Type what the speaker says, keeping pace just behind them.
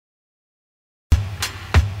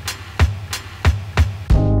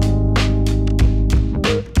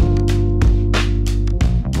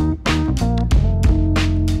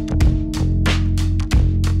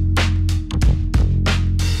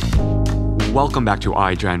Welcome back to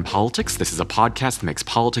iGen Politics. This is a podcast that makes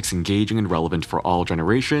politics engaging and relevant for all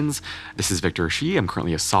generations. This is Victor Shi. I'm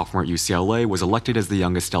currently a sophomore at UCLA, was elected as the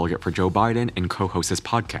youngest delegate for Joe Biden, and co-host this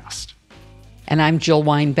podcast. And I'm Jill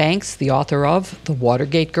Wine-Banks, the author of The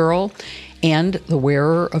Watergate Girl and the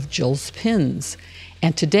wearer of Jill's pins.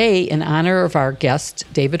 And today, in honor of our guest,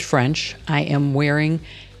 David French, I am wearing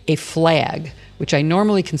a flag, which I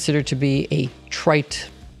normally consider to be a trite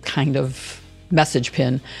kind of message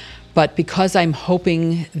pin. But because I'm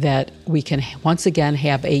hoping that we can once again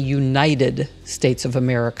have a united States of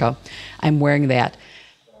America, I'm wearing that.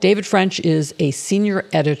 David French is a senior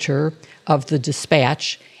editor of The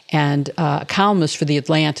Dispatch and a columnist for The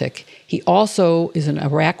Atlantic. He also is an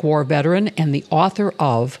Iraq War veteran and the author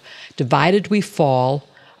of Divided We Fall,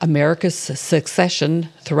 America's Secession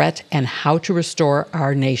Threat and How to Restore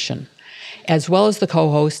Our Nation, as well as the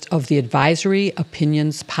co-host of the Advisory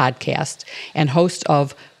Opinions podcast and host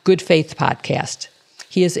of Good Faith podcast.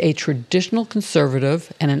 He is a traditional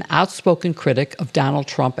conservative and an outspoken critic of Donald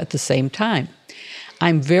Trump at the same time.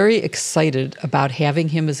 I'm very excited about having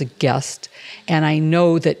him as a guest, and I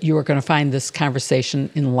know that you are going to find this conversation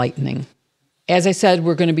enlightening. As I said,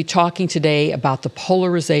 we're going to be talking today about the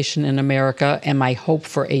polarization in America and my hope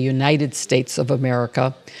for a United States of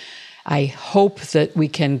America. I hope that we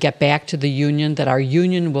can get back to the union, that our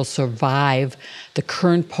union will survive the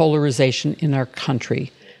current polarization in our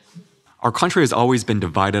country. Our country has always been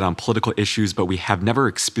divided on political issues, but we have never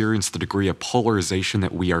experienced the degree of polarization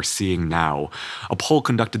that we are seeing now. A poll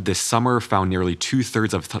conducted this summer found nearly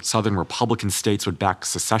two-thirds of Southern Republican states would back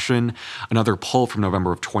secession. Another poll from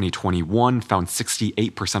November of 2021 found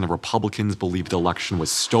 68% of Republicans believed the election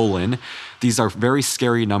was stolen. These are very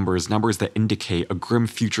scary numbers that indicate a grim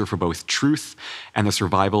future for both truth and the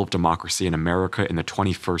survival of democracy in America in the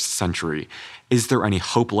 21st century. Is there any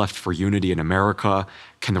hope left for unity in America?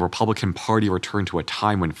 Can the Republican Party return to a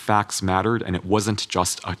time when facts mattered and it wasn't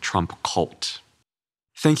just a Trump cult?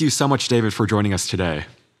 Thank you so much, David, for joining us today.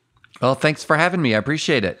 Well, thanks for having me. I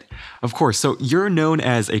appreciate it. Of course. So you're known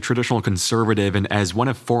as a traditional conservative and as one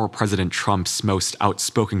of former President Trump's most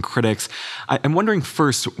outspoken critics. I'm wondering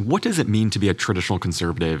first, what does it mean to be a traditional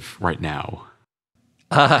conservative right now?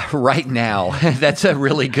 Right now, that's a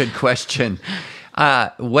really good question.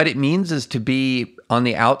 What it means is to be on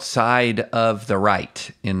the outside of the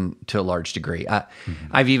right to a large degree.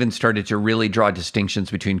 I've even started to really draw distinctions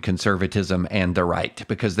between conservatism and the right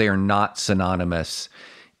because they are not synonymous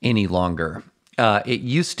any longer. It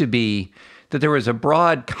used to be that there was a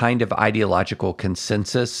broad kind of ideological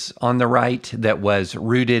consensus on the right that was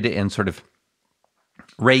rooted in sort of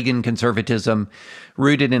Reagan conservatism,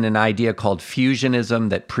 rooted in an idea called fusionism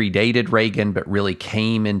that predated Reagan, but really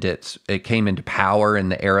came into power in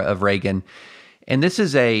the era of Reagan. And this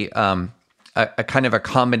is a kind of a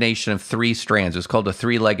combination of three strands. It's called a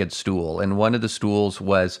three-legged stool. And one of the stools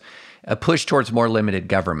was a push towards more limited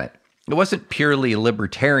government. It wasn't purely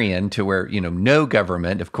libertarian to where, no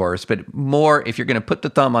government, of course, but more, if you're going to put the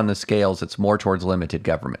thumb on the scales, it's more towards limited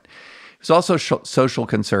government. It was also social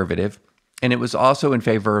conservative. And it was also in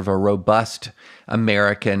favor of a robust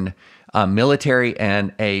American military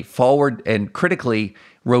and a forward and critically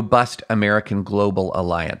robust American global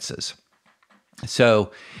alliances. So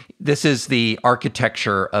this is the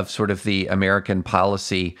architecture of sort of the American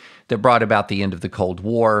policy that brought about the end of the Cold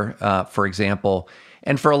War, for example.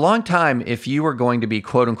 And for a long time, if you were going to be,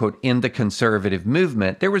 quote unquote, in the conservative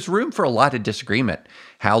movement, there was room for a lot of disagreement.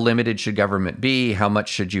 How limited should government be? How much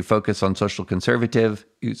should you focus on social conservatism?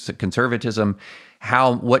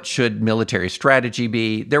 What should military strategy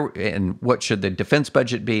be? And what should the defense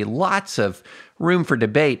budget be? Lots of room for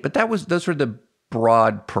debate, but those were the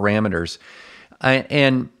broad parameters.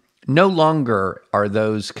 And no longer are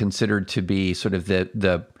those considered to be sort of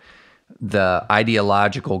the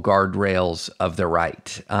ideological guardrails of the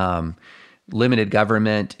right. Limited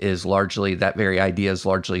government that very idea is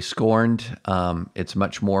largely scorned. It's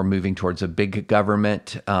much more moving towards a big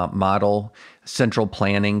government model. Central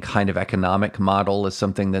planning kind of economic model is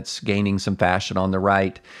something that's gaining some fashion on the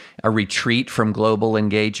right. A retreat from global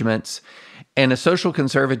engagements. And a social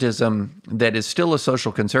conservatism that is still a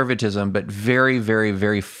social conservatism, but very, very,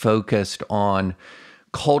 very focused on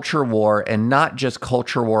culture war, and not just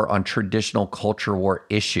culture war on traditional culture war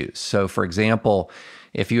issues. So, for example,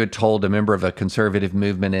 if you had told a member of a conservative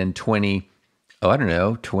movement in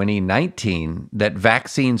 2019 that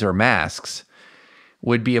vaccines or masks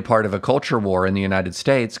would be a part of a culture war in the United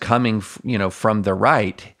States coming, from the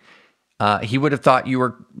right, he would have thought you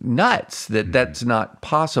were nuts, that's not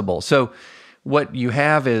possible. So what you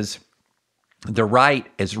have is the right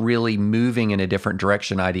is really moving in a different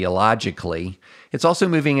direction ideologically. It's also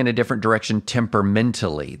moving in a different direction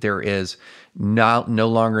temperamentally. There is no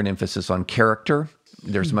longer an emphasis on character.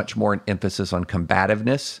 There's much more an emphasis on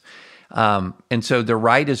combativeness. And so the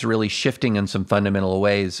right is really shifting in some fundamental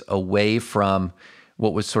ways away from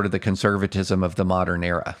what was sort of the conservatism of the modern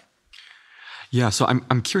era. Yeah, so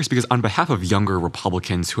I'm curious because on behalf of younger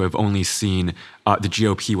Republicans who have only seen the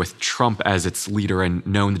GOP with Trump as its leader and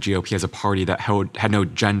known the GOP as a party that had no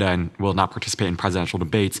agenda and will not participate in presidential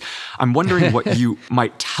debates, I'm wondering what you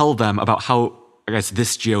might tell them about how, I guess,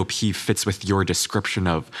 this GOP fits with your description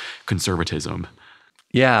of conservatism.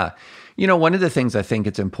 Yeah. One of the things I think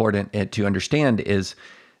it's important to understand is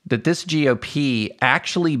that this GOP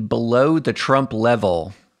actually below the Trump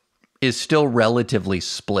level is still relatively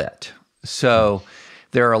split. So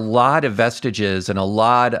there are a lot of vestiges and a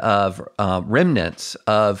lot of remnants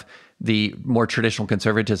of the more traditional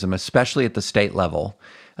conservatism, especially at the state level,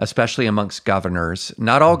 especially amongst governors.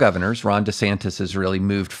 Not all governors. Ron DeSantis has really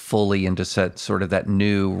moved fully into sort of that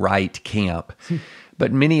new right camp.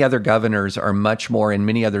 But many other governors are much more, and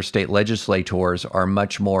many other state legislators are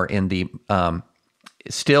much more in the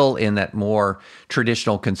still in that more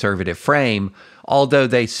traditional conservative frame, although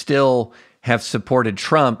they still have supported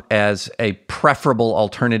Trump as a preferable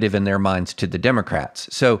alternative in their minds to the Democrats.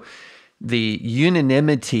 So the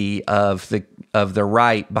unanimity of the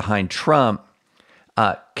right behind Trump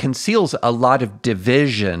conceals a lot of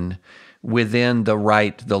division within the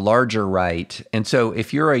right, the larger right. And so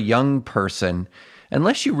if you're a young person,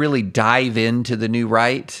 unless you really dive into the new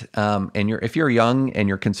right, if you're young and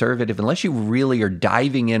you're conservative, unless you really are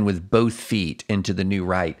diving in with both feet into the new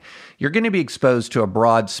right, you're going to be exposed to a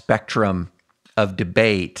broad spectrum of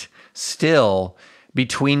debate still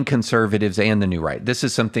between conservatives and the new right. This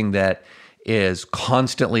is something that is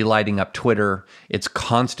constantly lighting up Twitter. It's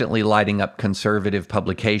constantly lighting up conservative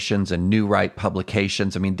publications and new right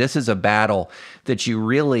publications. I mean, this is a battle that you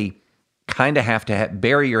really kind of have to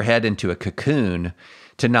bury your head into a cocoon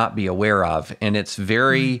to not be aware of. And it's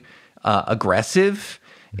very aggressive.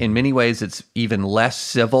 In many ways, it's even less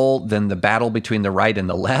civil than the battle between the right and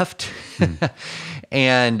the left.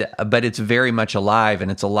 But it's very much alive, and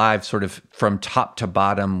it's alive sort of from top to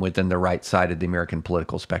bottom within the right side of the American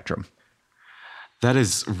political spectrum. That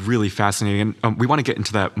is really fascinating. And we want to get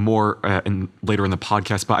into that more later in the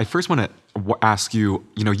podcast. But I first want to ask you,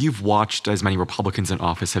 you've watched as many Republicans in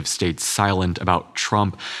office have stayed silent about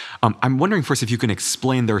Trump. I'm wondering first if you can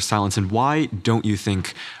explain their silence and why don't you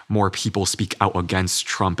think more people speak out against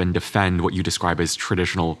Trump and defend what you describe as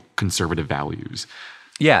traditional conservative values?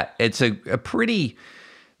 Yeah, it's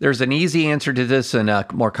there's an easy answer to this and a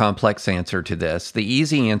more complex answer to this. The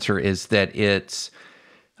easy answer is that it's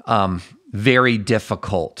very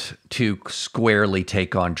difficult to squarely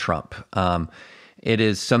take on Trump. It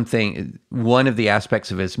is one of the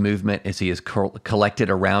aspects of his movement is he has collected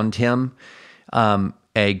around him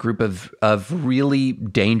a group of really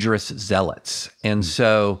dangerous zealots. And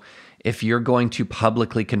so if you're going to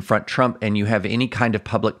publicly confront Trump and you have any kind of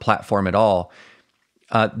public platform at all,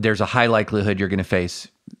 there's a high likelihood you're going to face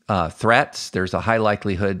threats. There's a high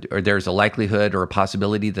likelihood, or there's a likelihood or a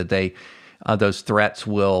possibility that those threats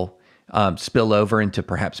will spill over into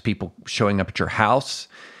perhaps people showing up at your house.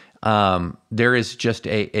 There is just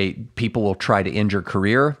people will try to end your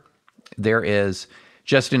career. There is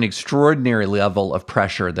just an extraordinary level of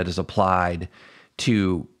pressure that is applied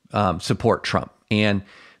to support Trump. And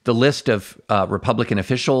the list of Republican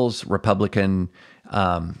officials, Republican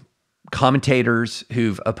commentators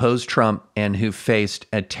who've opposed Trump and who've faced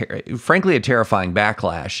frankly a terrifying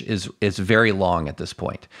backlash is very long at this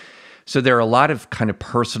point. So there are a lot of kind of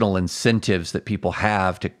personal incentives that people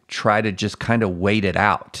have to try to just kind of wait it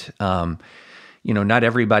out. Not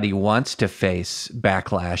everybody wants to face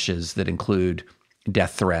backlashes that include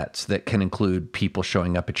death threats, that can include people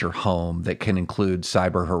showing up at your home, that can include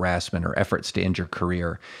cyber harassment or efforts to end your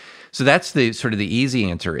career. So that's the sort of the easy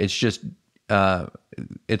answer. It's just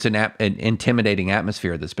it's an intimidating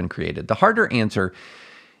atmosphere that's been created. The harder answer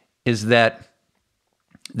is that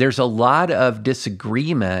there's a lot of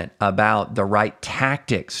disagreement about the right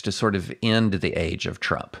tactics to sort of end the age of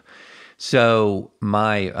Trump. So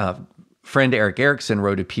my friend Eric Erickson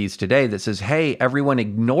wrote a piece today that says, hey, everyone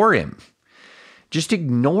ignore him. Just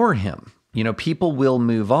ignore him. People will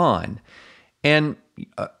move on. And,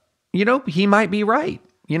 he might be right.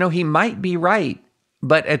 He might be right.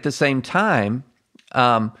 But at the same time,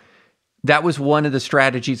 that was one of the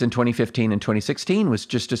strategies in 2015 and 2016 was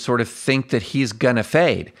just to sort of think that he's going to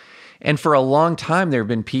fade. And for a long time, there have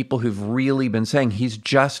been people who've really been saying he's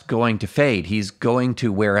just going to fade. He's going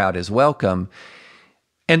to wear out his welcome.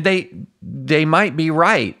 And they might be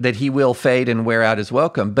right that he will fade and wear out his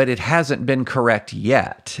welcome, but it hasn't been correct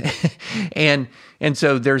yet. and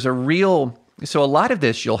so there's a lot of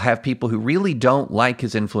this, you'll have people who really don't like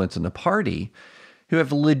his influence in the party, who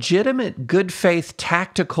have legitimate good faith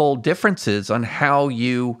tactical differences on how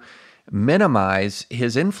you minimize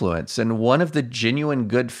his influence. And one of the genuine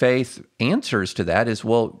good faith answers to that is,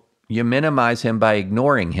 well, you minimize him by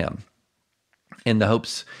ignoring him in the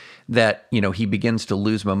hopes that, he begins to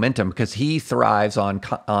lose momentum, because he thrives on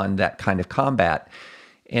that kind of combat.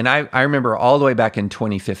 And I remember all the way back in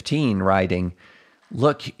 2015 writing,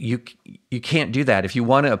 look, you can't do that. If you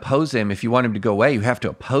want to oppose him, if you want him to go away, you have to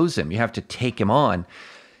oppose him. You have to take him on.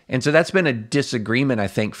 And so that's been a disagreement, I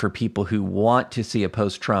think, for people who want to see a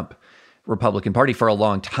post-Trump Republican Party for a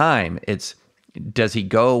long time. It's, does he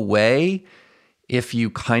go away if you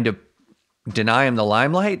kind of deny him the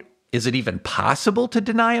limelight? Is it even possible to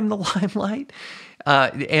deny him the limelight?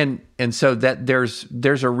 And so that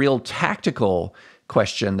there's a real tactical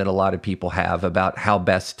question that a lot of people have about how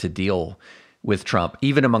best to deal with Trump,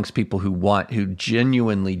 even amongst people who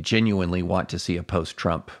genuinely want to see a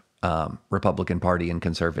post-Trump Republican Party and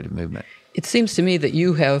conservative movement. It seems to me that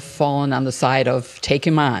you have fallen on the side of take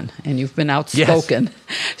him on, and you've been outspoken.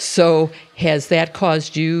 Yes. So has that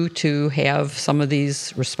caused you to have some of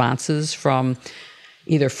these responses from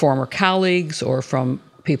either former colleagues or from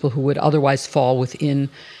people who would otherwise fall within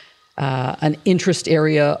an interest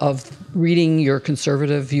area of reading your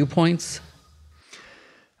conservative viewpoints?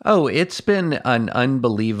 Oh, it's been an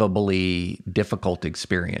unbelievably difficult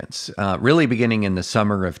experience, really beginning in the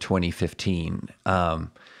summer of 2015.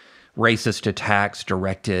 Racist attacks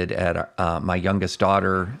directed at my youngest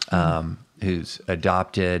daughter, who's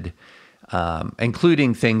adopted,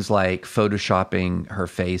 including things like photoshopping her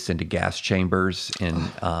face into gas chambers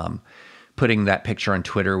and putting that picture on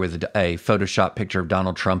Twitter with a Photoshop picture of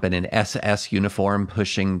Donald Trump in an SS uniform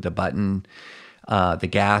pushing the button, the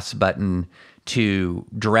gas button, to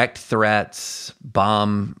direct threats,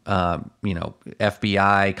 bomb,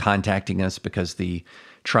 FBI contacting us because the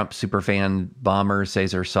Trump superfan bomber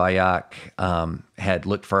Cesar Sayak had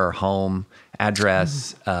looked for our home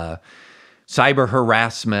address, cyber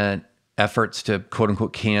harassment, efforts to quote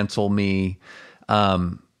unquote cancel me,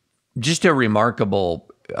 just a remarkable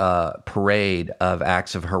parade of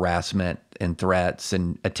acts of harassment and threats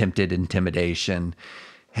and attempted intimidation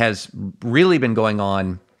has really been going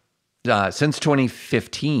on since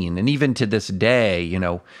 2015, and even to this day.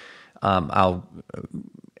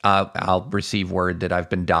 I'll receive word that I've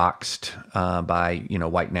been doxxed by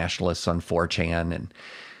white nationalists on 4chan,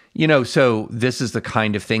 and so this is the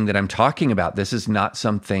kind of thing that I'm talking about. This is not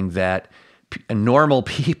something that normal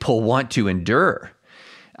people want to endure,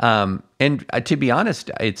 and to be honest,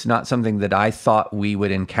 it's not something that I thought we would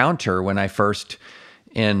encounter when I first,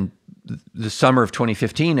 in the summer of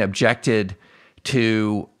 2015, objected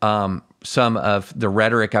to some of the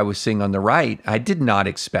rhetoric I was seeing on the right. I did not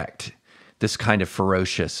expect this kind of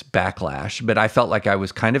ferocious backlash, but I felt like I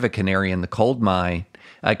was kind of a canary in the coal mine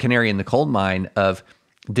of,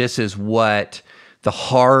 this is what the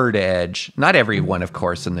hard edge, not everyone, of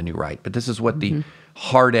course, in the new right, but this is what the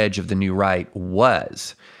hard edge of the new right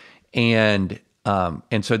was. And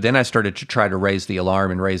so then I started to try to raise the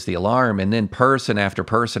alarm, and then person after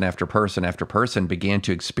person after person after person began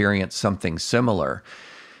to experience something similar,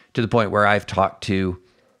 to the point where I've talked to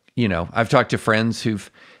friends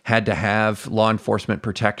who've had to have law enforcement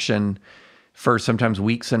protection for sometimes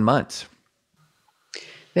weeks and months.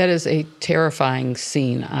 That is a terrifying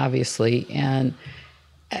scene, obviously. And,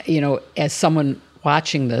 as someone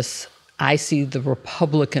watching this, I see the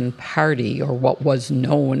Republican Party, or what was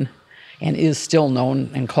known and is still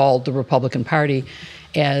known and called the Republican Party,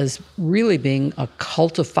 as really being a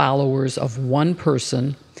cult of followers of one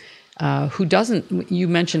person who doesn't, you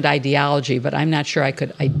mentioned ideology, but I'm not sure I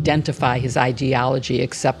could identify his ideology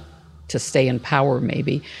except to stay in power,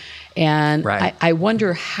 maybe. And right. I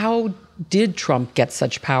wonder, how did Trump get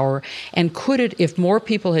such power? And could it, if more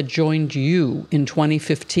people had joined you in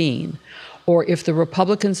 2015, or if the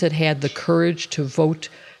Republicans had had the courage to vote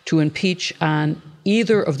to impeach on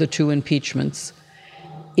either of the two impeachments,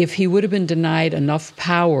 if he would have been denied enough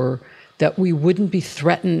power that we wouldn't be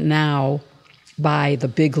threatened now by the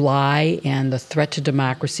big lie and the threat to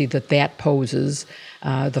democracy that poses,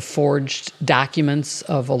 the forged documents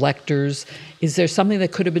of electors? Is there something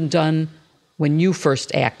that could have been done when you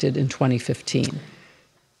first acted in 2015?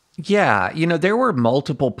 Yeah, there were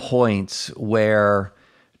multiple points where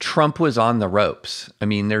Trump was on the ropes. I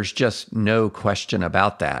mean, there's just no question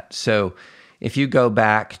about that. So if you go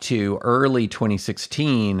back to early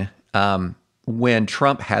 2016, when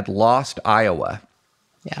Trump had lost Iowa,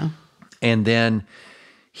 Yeah. And then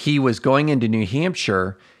he was going into New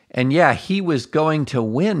Hampshire, and yeah, he was going to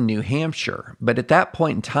win New Hampshire. But at that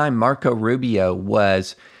point in time, Marco Rubio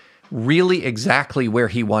was really exactly where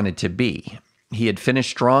he wanted to be. He had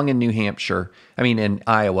finished strong in in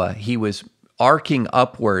Iowa. He was arcing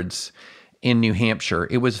upwards in New Hampshire.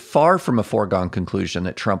 It was far from a foregone conclusion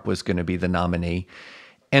that Trump was going to be the nominee.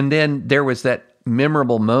 And then there was that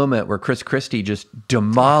memorable moment where Chris Christie just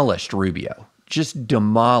demolished Rubio, just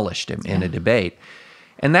demolished him in a debate.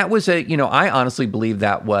 And that was I honestly believe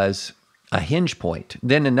that was a hinge point.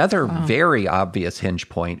 Then another very obvious hinge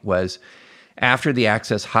point was after the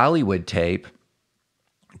Access Hollywood tape,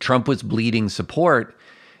 Trump was bleeding support.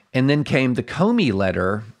 And then came the Comey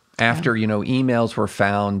letter after, emails were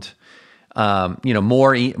found,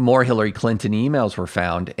 more Hillary Clinton emails were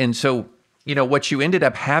found. And so, what you ended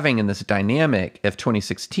up having in this dynamic of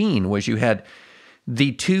 2016 was you had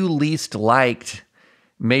the two least liked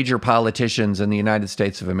major politicians in the United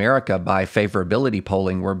States of America by favorability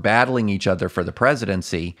polling were battling each other for the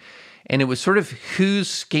presidency. And it was sort of whose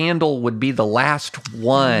scandal would be the last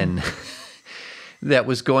one that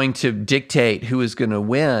was going to dictate who was going to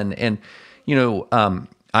win. And,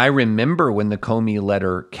 I remember when the Comey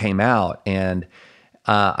letter came out, and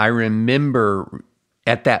I remember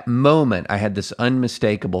at that moment, I had this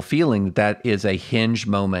unmistakable feeling that is a hinge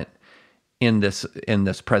moment in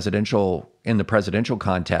the presidential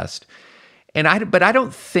contest. And I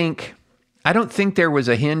don't think there was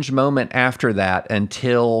a hinge moment after that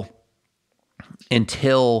until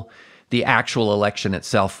the actual election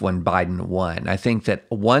itself when Biden won. I think that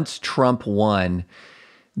once Trump won,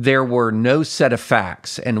 there were no set of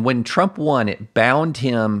facts. And when Trump won, it bound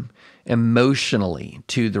him emotionally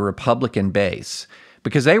to the Republican base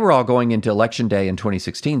because they were all going into Election Day in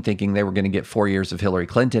 2016 thinking they were going to get 4 years of Hillary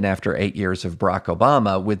Clinton after 8 years of Barack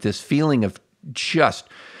Obama with this feeling of just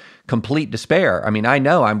complete despair. I mean, I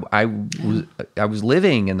know I was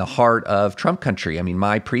living in the heart of Trump country. I mean,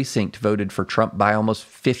 my precinct voted for Trump by almost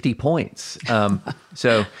 50 points.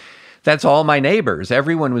 So that's all my neighbors.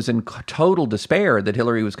 Everyone was in total despair that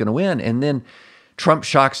Hillary was going to win. And then Trump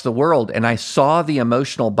shocks the world. And I saw the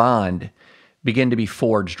emotional bond begin to be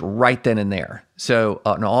forged right then and there. So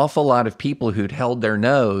an awful lot of people who'd held their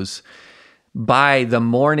nose by the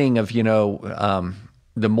morning of,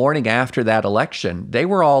 the morning after that election, they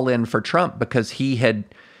were all in for Trump because he had,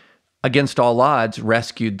 against all odds,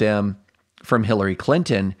 rescued them from Hillary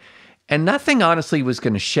Clinton. And nothing, honestly, was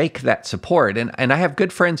going to shake that support. And I have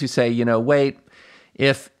good friends who say, wait,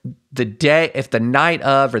 if the night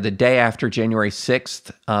of or the day after January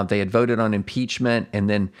 6th, they had voted on impeachment and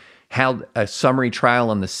then held a summary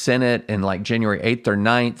trial in the Senate in like January 8th or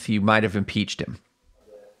 9th, you might have impeached him.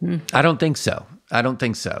 I don't think so.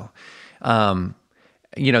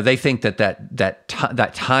 They think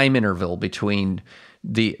that time interval between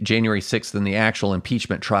the January 6th and the actual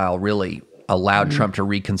impeachment trial really allowed Trump to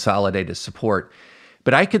reconsolidate his support.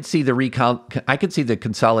 But I could see the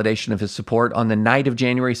consolidation of his support on the night of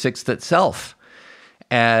January 6th itself,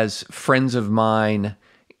 as friends of mine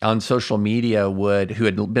on social media who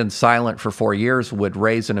had been silent for 4 years, would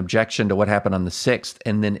raise an objection to what happened on the 6th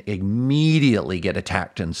and then immediately get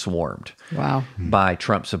attacked and swarmed by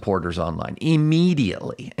Trump supporters online.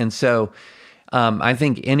 Immediately. And so I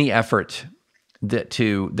think any effort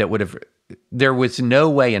that would have, there was no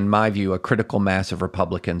way, in my view, a critical mass of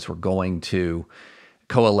Republicans were going to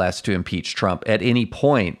coalesce to impeach Trump at any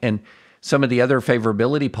point. And some of the other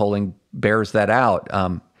favorability polling bears that out.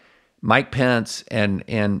 Mike Pence and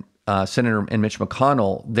Senator and Mitch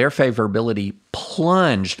McConnell, their favorability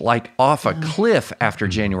plunged like off a cliff after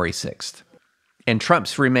January 6th. And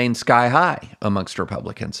Trump's remained sky high amongst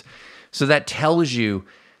Republicans. So that tells you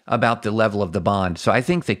about the level of the bond. So I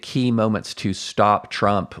think the key moments to stop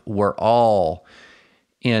Trump were all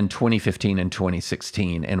in 2015 and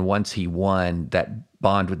 2016. And once he won, that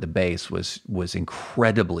bond with the base was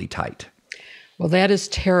incredibly tight. Well, that is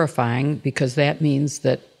terrifying because that means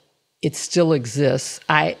that it still exists.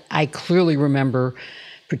 I clearly remember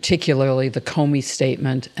particularly the Comey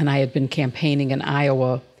statement, and I had been campaigning in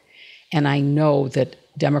Iowa, and I know that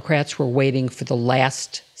Democrats were waiting for the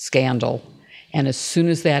last scandal. And as soon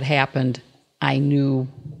as that happened, I knew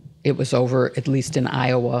it was over, at least in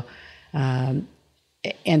Iowa. And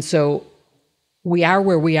so we are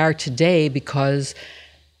where we are today because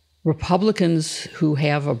Republicans who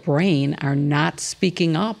have a brain are not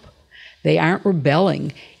speaking up. They aren't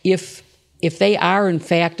rebelling. If they are, in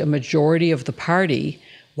fact, a majority of the party,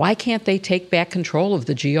 why can't they take back control of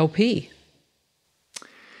the GOP?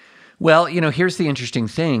 Well, here's the interesting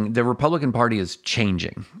thing. The Republican Party is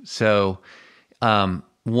changing. So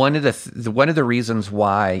one of the reasons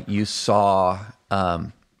why you saw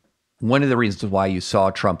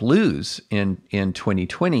Trump lose in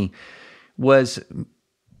 2020 was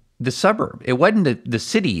the suburb. It wasn't the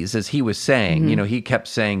cities, as he was saying. He kept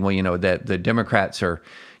saying, well, that the Democrats are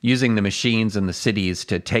using the machines in the cities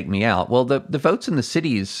to take me out. Well, the votes in the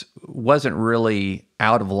cities wasn't really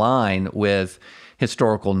out of line with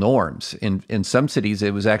historical norms. In some cities,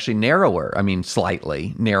 it was actually narrower,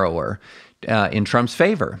 slightly narrower, in Trump's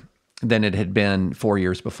favor than it had been 4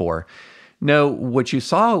 years before. No, what you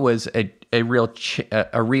saw was a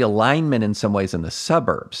realignment in some ways in the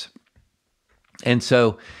suburbs. And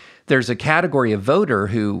so there's a category of voter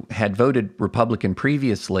who had voted Republican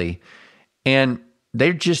previously, and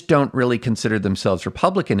they just don't really consider themselves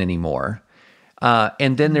Republican anymore.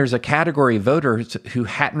 And then there's a category of voters who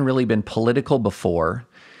hadn't really been political before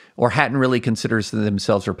or hadn't really considered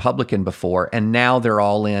themselves Republican before, and now they're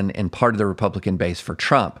all in and part of the Republican base for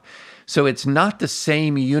Trump. So it's not the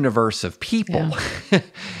same universe of people. Yeah.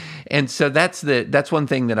 And so that's one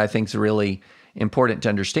thing that I think is really important to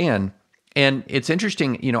understand. And it's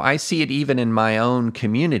interesting, I see it even in my own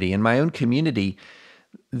community. In my own community,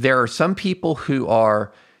 there are some people who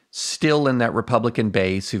are still in that Republican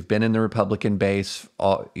base, who've been in the Republican base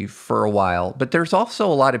for a while. But there's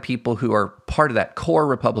also a lot of people who are part of that core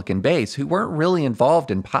Republican base who weren't really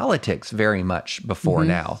involved in politics very much before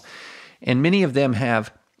now. And many of them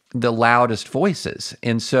have the loudest voices.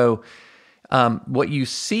 And so what you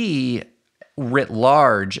see writ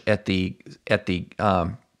large at the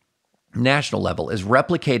national level is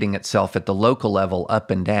replicating itself at the local level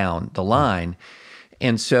up and down the line.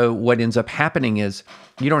 And so what ends up happening is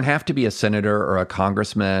you don't have to be a senator or a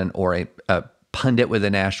congressman or a pundit with a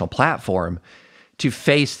national platform to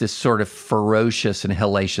face this sort of ferocious and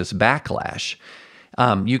hellacious backlash.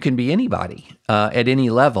 You can be anybody at any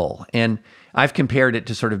level. And I've compared it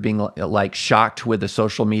to sort of being like shocked with a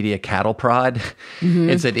social media cattle prod.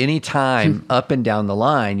 It's at any time up and down the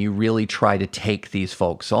line, you really try to take these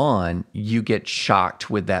folks on, you get shocked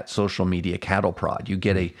with that social media cattle prod. You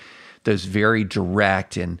get those very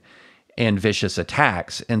direct and vicious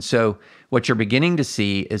attacks. And so what you're beginning to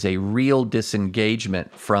see is a real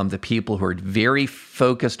disengagement from the people who are very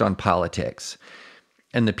focused on politics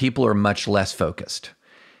and the people who are much less focused.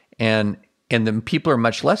 And the people who are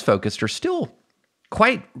much less focused are still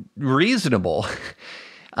quite reasonable,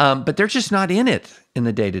 but they're just not in it in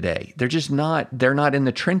the day-to-day. They're not in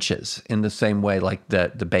the trenches in the same way like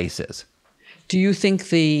the base is. Do you think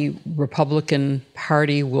the Republican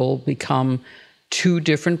Party will become two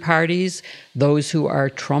different parties, those who are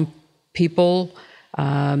Trump people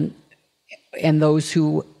and those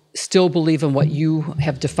who still believe in what you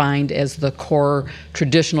have defined as the core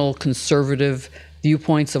traditional conservative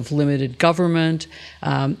viewpoints of limited government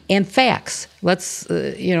and facts? Let's,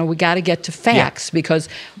 we got to get to facts because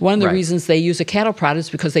one of the reasons they use a cattle prod is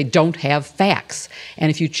because they don't have facts. And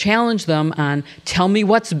if you challenge them on, tell me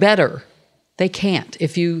what's better, they can't.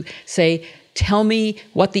 If you say, tell me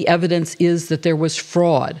what the evidence is that there was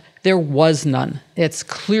fraud, there was none. It's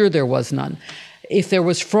clear there was none. If there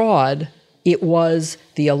was fraud, it was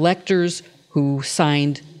the electors who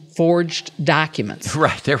signed forged documents.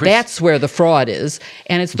 Right. That's where the fraud is.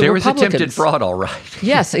 And it's the Republicans. There was attempted fraud, all right.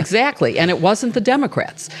 Yes, exactly. And it wasn't the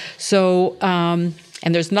Democrats. So, and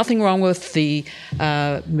there's nothing wrong with the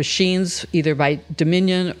machines, either by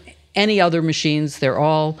Dominion, any other machines. They're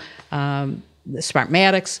all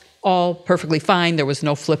Smartmatics, all perfectly fine. There was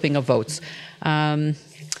no flipping of votes.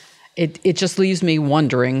 It just leaves me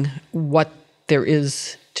wondering what there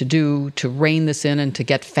is to do to rein this in and to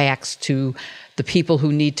get facts to the people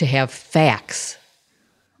who need to have facts.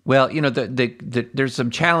 Well, there's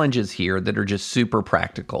some challenges here that are just super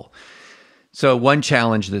practical. So one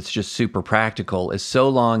challenge that's just super practical is so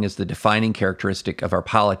long as the defining characteristic of our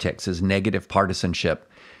politics is negative partisanship,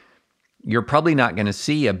 you're probably not going to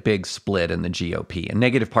see a big split in the GOP. And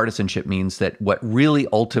negative partisanship means that what really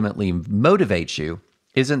ultimately motivates you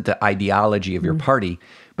isn't the ideology of your party,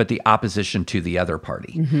 but the opposition to the other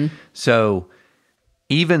party. So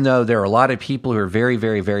even though there are a lot of people who are very,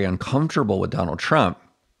 very, very uncomfortable with Donald Trump,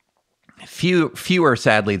 fewer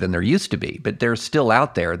sadly than there used to be, but they're still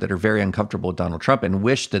out there that are very uncomfortable with Donald Trump and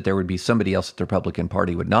wish that there would be somebody else that the Republican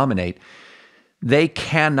Party would nominate, they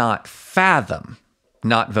cannot fathom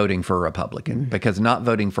not voting for a Republican, because not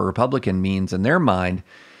voting for a Republican means, in their mind,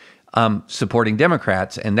 supporting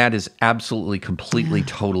Democrats, and that is absolutely, completely,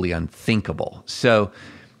 totally unthinkable. So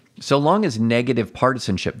long as negative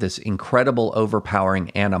partisanship, this incredible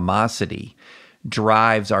overpowering animosity,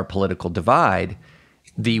 drives our political divide,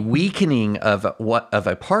 the weakening of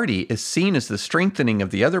a party is seen as the strengthening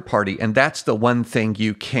of the other party, and that's the one thing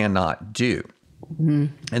you cannot do.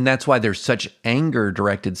 And that's why there's such anger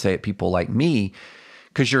directed, say, at people like me,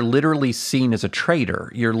 because you're literally seen as a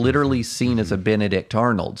traitor. You're literally seen as a Benedict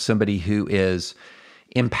Arnold, somebody who is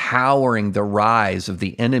empowering the rise of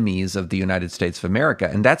the enemies of the United States of America.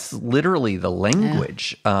 And that's literally the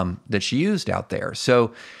language that's used out there.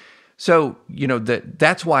 So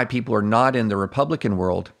that's why people are not in the Republican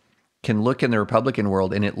world, can look in the Republican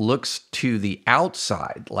world, and it looks to the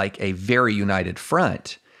outside like a very united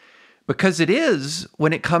front. Because it is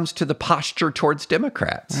when it comes to the posture towards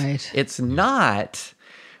Democrats. Right. It's not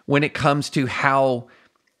when it comes to how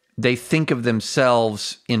they think of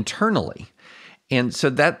themselves internally. And so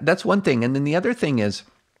that's one thing. And then the other thing is,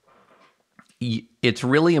 it's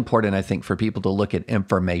really important, I think, for people to look at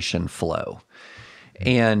information flow.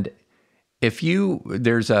 And there's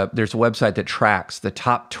a website that tracks the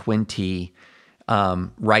top 20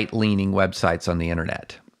 right-leaning websites on the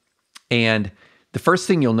internet. And the first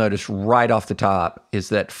thing you'll notice right off the top is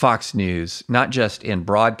that Fox News, not just in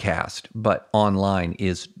broadcast, but online,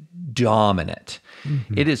 is dominant.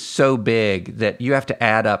 Mm-hmm. It is so big that you have to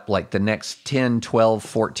add up like the next 10, 12,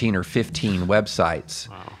 14, or 15 websites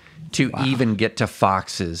to even get to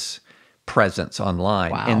Fox's presence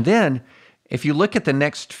online. Wow. And then if you look at the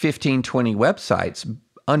next 15, 20 websites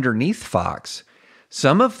underneath Fox,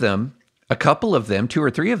 some of them, a couple of them, 2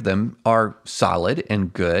 or 3 of them are solid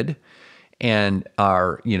and good, and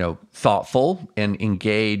are, thoughtful and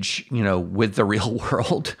engage, with the real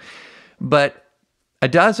world. But a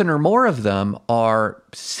dozen or more of them are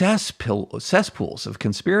cesspools of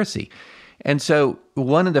conspiracy. And so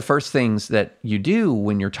one of the first things that you do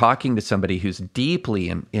when you're talking to somebody who's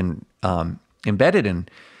deeply embedded in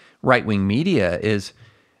right-wing media is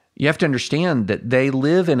you have to understand that they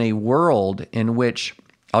live in a world in which,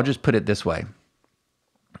 I'll just put it this way.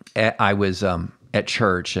 I was at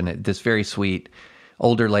church, and this very sweet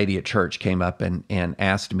older lady at church came up and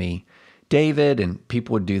asked me, David, and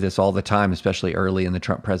people would do this all the time, especially early in the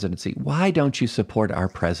Trump presidency, why don't you support our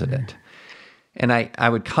president? And I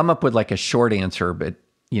would come up with like a short answer, but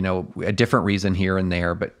a different reason here and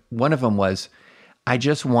there. But one of them was, I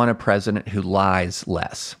just want a president who lies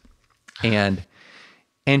less. And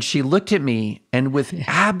she looked at me and with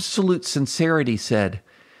absolute sincerity said,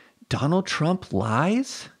 Donald Trump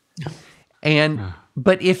lies?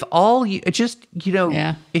 But if all you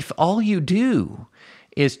if all you do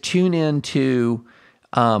is tune into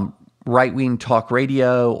right-wing talk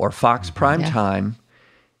radio or Fox primetime,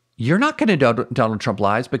 you're not going to know Donald Trump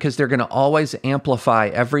lies, because they're going to always amplify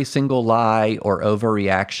every single lie or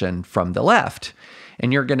overreaction from the left.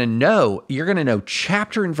 And you're going to know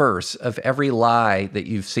chapter and verse of every lie that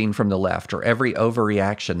you've seen from the left, or every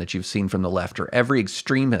overreaction that you've seen from the left, or every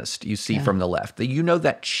extremist you see from the left. You know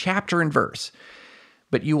that chapter and verse,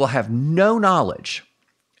 but you will have no knowledge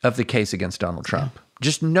of the case against Donald Trump.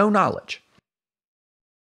 Just no knowledge.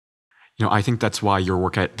 I think that's why your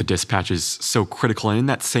work at The Dispatch is so critical. And in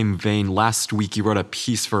that same vein, last week you wrote a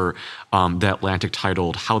piece for The Atlantic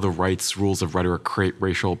titled How the Right's Rules of Rhetoric Create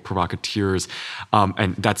Racial Provocateurs.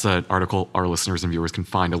 And that's an article our listeners and viewers can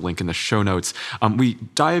find a link in the show notes. We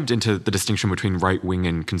dived into the distinction between right-wing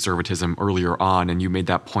and conservatism earlier on, and you made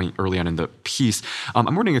that point early on in the piece.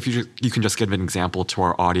 I'm wondering if you can just give an example to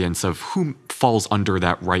our audience of who falls under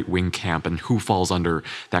that right-wing camp and who falls under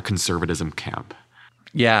that conservatism camp.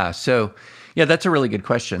 Yeah. So, that's a really good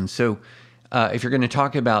question. So, if you're going to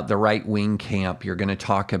talk about the right-wing camp, you're going to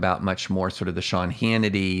talk about much more sort of the Sean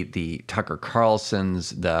Hannity, the Tucker Carlsons,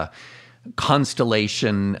 the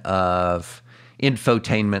constellation of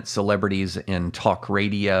infotainment celebrities in talk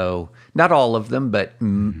radio. Not all of them, but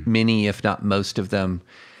many, if not most of them.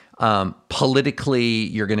 Politically,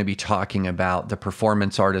 you're going to be talking about the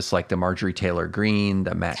performance artists like the Marjorie Taylor Greene,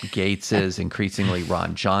 the Matt Gaetzes, increasingly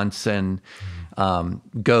Ron Johnson,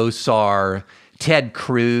 Gosar, Ted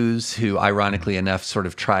Cruz, who ironically enough sort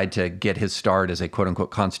of tried to get his start as a quote unquote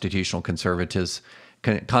constitutional conservative,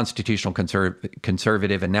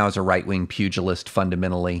 and now is a right-wing pugilist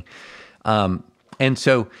fundamentally. And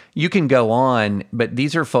so you can go on, but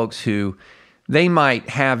these are folks who they might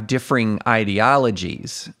have differing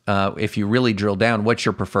ideologies. If you really drill down, what's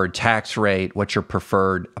your preferred tax rate? What's your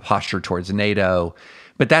preferred posture towards NATO?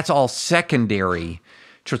 But that's all secondary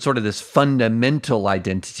to sort of this fundamental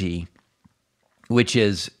identity, which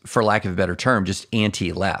is, for lack of a better term, just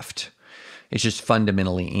anti-left. It's just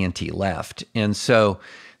fundamentally anti-left. And so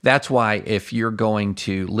that's why if you're going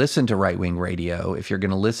to listen to right-wing radio, if you're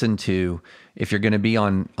going to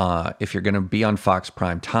be on Fox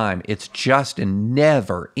Prime Time, it's just a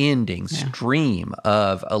never-ending stream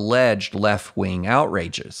of alleged left-wing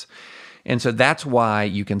outrages. And so that's why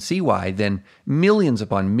you can see why then millions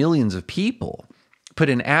upon millions of people put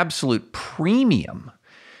an absolute premium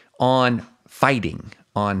on fighting,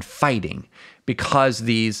 because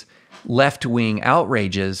these left-wing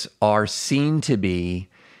outrages are seen to be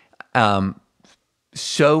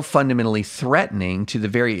so fundamentally threatening to the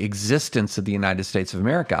very existence of the United States of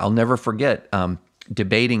America. I'll never forget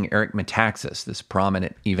debating Eric Metaxas, this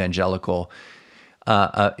prominent evangelical,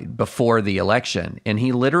 before the election. And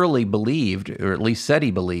he literally believed, or at least said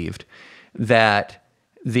he believed, that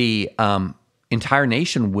the entire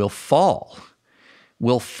nation will fall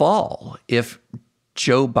if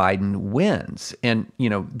Joe Biden wins. And,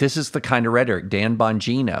 this is the kind of rhetoric Dan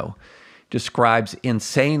Bongino describes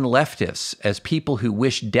insane leftists as people who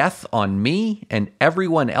wish death on me and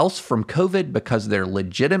everyone else from COVID because they're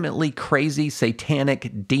legitimately crazy,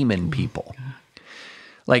 satanic demon people.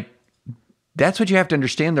 Like, that's what you have to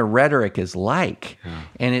understand the rhetoric is like. Yeah.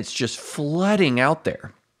 And it's just flooding out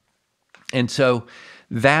there. And so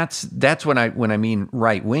that's when I mean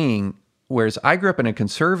right wing, whereas I grew up in a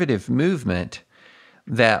conservative movement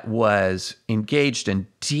that was engaged in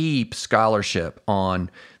deep scholarship on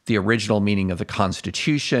the original meaning of the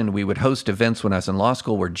Constitution. We would host events when I was in law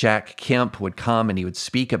school where Jack Kemp would come and he would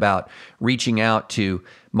speak about reaching out to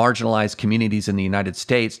marginalized communities in the United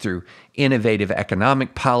States through innovative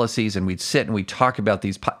economic policies. And we'd sit and we'd talk about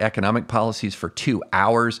these economic policies for 2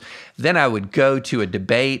 hours. Then I would go to a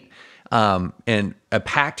debate, and a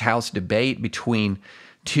packed house debate between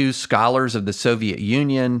two scholars of the Soviet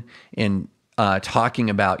Union in talking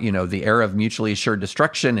about, the era of mutually assured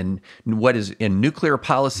destruction and what is in nuclear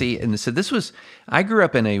policy. And so I grew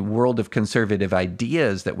up in a world of conservative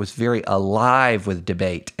ideas that was very alive with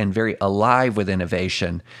debate and very alive with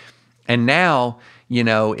innovation. And now,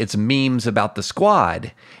 it's memes about the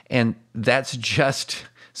squad. And that's just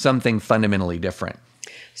something fundamentally different.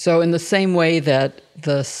 So in the same way that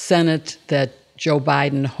the Senate that Joe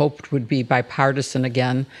Biden hoped would be bipartisan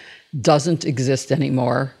again doesn't exist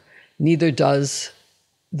anymore, neither does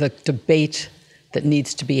the debate that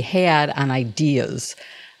needs to be had on ideas.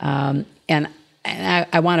 And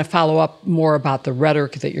I want to follow up more about the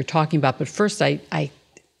rhetoric that you're talking about. But first,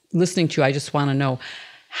 listening to you, I just want to know,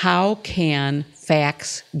 how can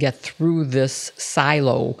facts get through this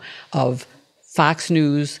silo of Fox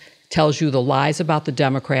News tells you the lies about the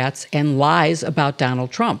Democrats and lies about Donald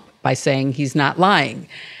Trump by saying he's not lying?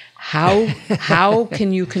 How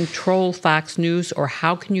can you control Fox News, or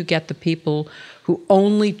how can you get the people who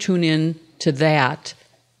only tune in to that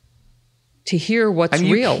to hear what's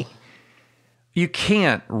real? You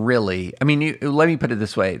can't really. Let me put it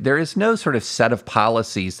this way. There is no sort of set of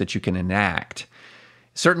policies that you can enact,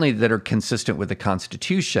 certainly that are consistent with the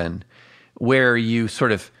Constitution, where you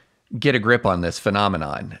sort of get a grip on this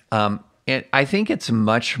phenomenon. And I think it's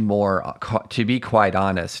much more, to be quite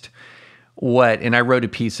honest, and I wrote a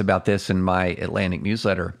piece about this in my Atlantic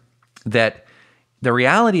newsletter, that the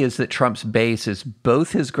reality is that Trump's base is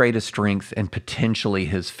both his greatest strength and potentially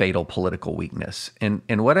his fatal political weakness. And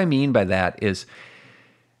what I mean by that is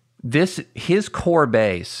his core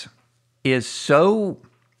base is so,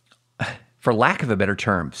 for lack of a better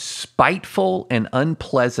term, spiteful and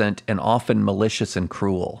unpleasant and often malicious and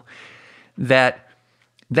cruel, that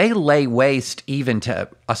they lay waste even to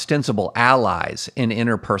ostensible allies in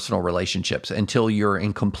interpersonal relationships until you're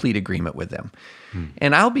in complete agreement with them.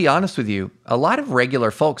 And I'll be honest with you, a lot of regular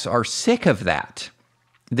folks are sick of that.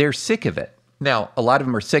 They're sick of it. Now, a lot of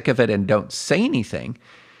them are sick of it and don't say anything.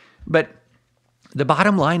 But the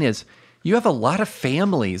bottom line is, you have a lot of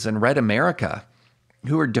families in Red America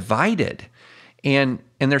who are divided, and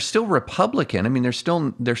they're still Republican. They're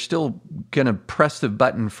still going to press the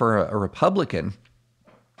button for a Republican.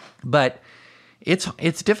 But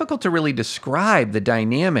it's difficult to really describe the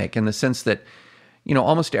dynamic in the sense that,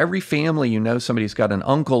 almost every family, somebody's got an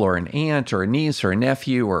uncle or an aunt or a niece or a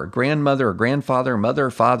nephew or a grandmother or grandfather, mother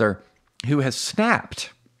or father who has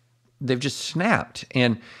snapped. They've just snapped.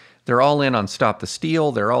 And they're all in on Stop the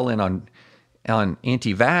Steal. They're all in on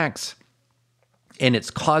anti-vax. And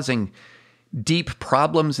it's causing deep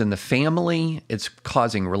problems in the family. It's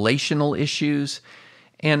causing relational issues.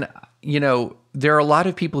 And, there are a lot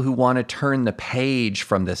of people who want to turn the page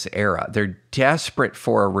from this era. They're desperate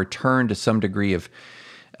for a return to some degree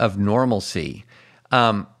of normalcy.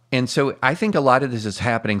 And so I think a lot of this is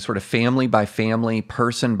happening sort of family by family,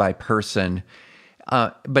 person by person.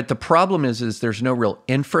 But the problem is there's no real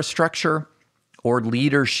infrastructure or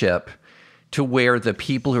leadership to where the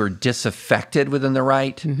people who are disaffected within the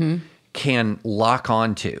right can lock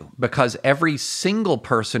onto, because every single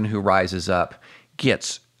person who rises up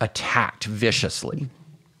gets attacked viciously.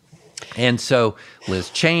 And so Liz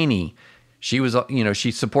Cheney, she was,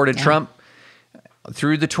 she supported Trump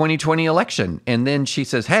through the 2020 election. And then she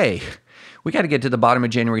says, hey, we got to get to the bottom of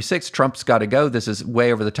January 6th. Trump's got to go. This is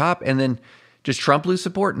way over the top. And then does Trump lose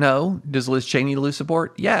support? No. Does Liz Cheney lose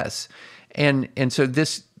support? Yes. And so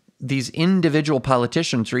these individual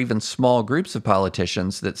politicians, or even small groups of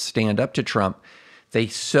politicians that stand up to Trump, they're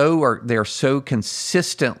so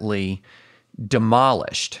consistently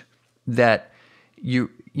demolished that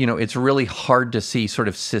it's really hard to see sort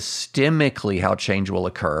of systemically how change will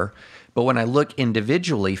occur. But when I look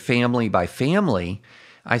individually, family by family,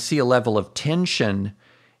 I see a level of tension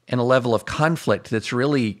and a level of conflict that's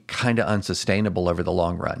really kind of unsustainable over the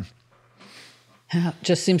long run. It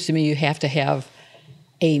just seems to me you have to have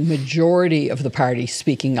a majority of the party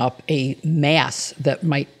speaking up, a mass that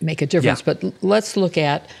might make a difference. Yeah. But let's look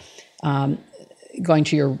at going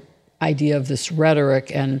to your idea of this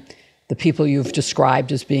rhetoric and the people you've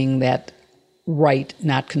described as being that right,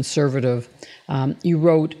 not conservative. You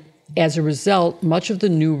wrote, as a result, much of the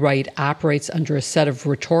new right operates under a set of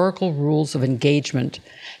rhetorical rules of engagement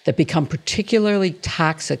that become particularly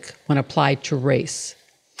toxic when applied to race.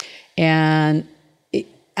 And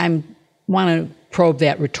I want to probe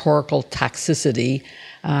that rhetorical toxicity.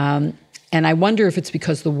 And I wonder if it's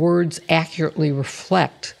because the words accurately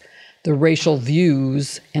reflect the racial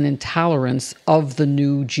views and intolerance of the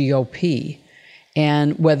new GOP,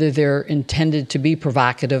 and whether they're intended to be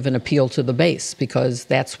provocative and appeal to the base, because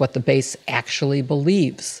that's what the base actually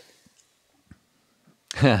believes.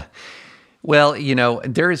 Well,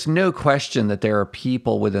 there is no question that there are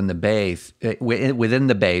people within the base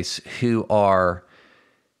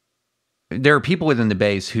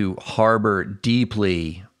who harbor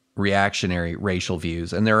deeply reactionary racial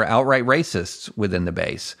views, and there are outright racists within the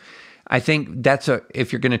base. I think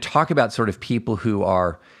if you're going to talk about sort of people who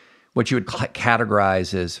are what you would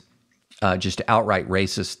categorize as just outright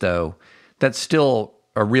racist, though, that's still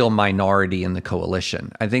a real minority in the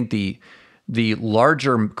coalition. I think the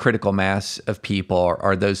larger critical mass of people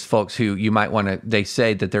are those folks who you might want to, they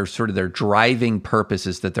say that they're sort of their driving purpose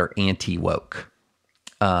is that they're anti-woke.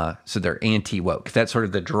 So they're anti-woke. That's sort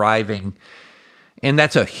of the driving, and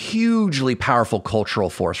that's a hugely powerful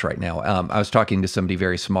cultural force right now. I was talking to somebody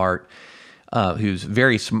very smart, who's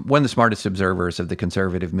one of the smartest observers of the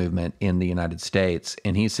conservative movement in the United States,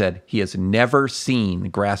 and he said he has never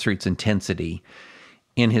seen grassroots intensity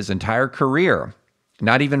in his entire career,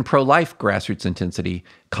 not even pro-life grassroots intensity,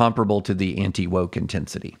 comparable to the anti-woke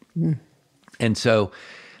intensity. And so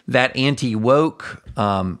that anti-woke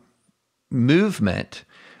movement,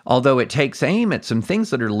 although it takes aim at some things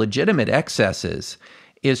that are legitimate excesses,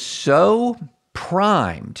 is so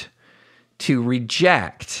primed to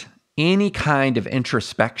reject any kind of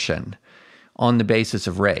introspection on the basis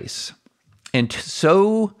of race, and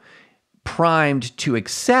so primed to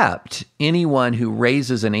accept anyone who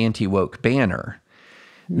raises an anti-woke banner,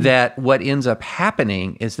 that what ends up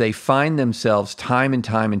happening is they find themselves time and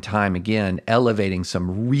time and time again elevating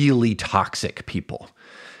some really toxic people.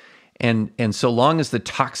 And so long as the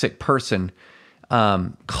toxic person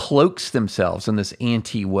cloaks themselves in this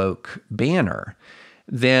anti-woke banner,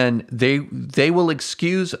 then they will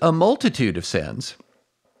excuse a multitude of sins.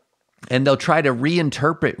 And they'll try to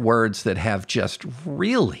reinterpret words that have just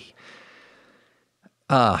really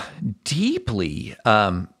deeply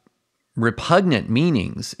repugnant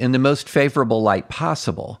meanings in the most favorable light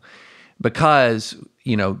possible. Because,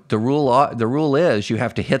 the rule is you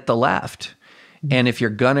have to hit the left. And if you're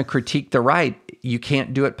going to critique the right, you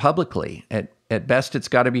can't do it publicly. At best, it's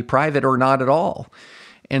got to be private or not at all.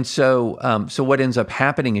 And so what ends up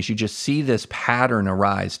happening is you just see this pattern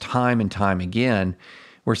arise time and time again,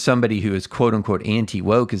 where somebody who is quote unquote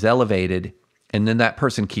anti-woke is elevated, and then that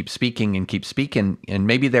person keeps speaking, and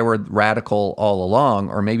maybe they were radical all along,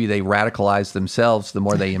 or maybe they radicalize themselves the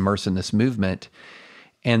more they immerse in this movement,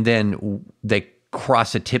 and then they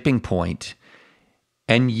cross a tipping point,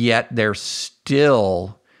 and yet they're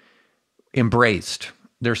still embraced.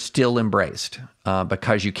 They're still embraced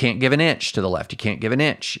because you can't give an inch to the left. You can't give an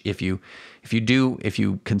inch. If you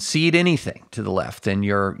concede anything to the left, then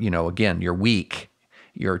you're weak.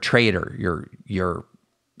 You're a traitor. You're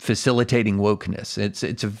facilitating wokeness.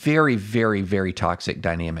 It's a very, very, very toxic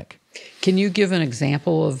dynamic. Can you give an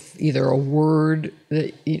example of either a word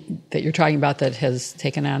that you're talking about that has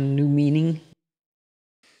taken on new meaning?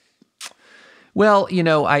 Well,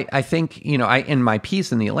 I think, in my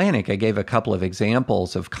piece in The Atlantic, I gave a couple of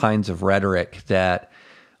examples of kinds of rhetoric that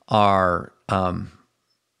are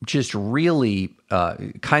just really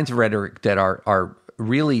kinds of rhetoric that are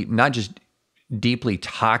really not just deeply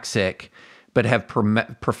toxic, but have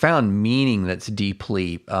profound meaning that's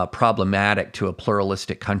deeply problematic to a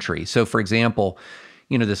pluralistic country. So, for example,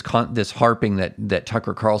 this harping that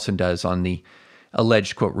Tucker Carlson does on the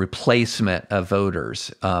alleged, quote, replacement of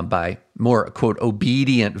voters by more, quote,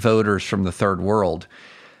 obedient voters from the third world.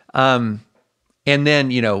 And then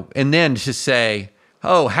to say,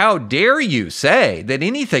 oh, how dare you say that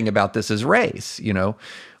anything about this is race,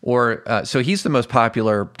 Or so he's the most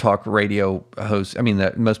popular talk radio host,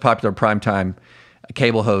 the most popular primetime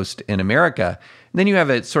cable host in America. And then you have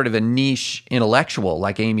a sort of a niche intellectual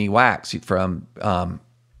like Amy Wax from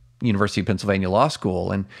University of Pennsylvania Law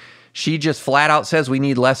School. And she just flat out says we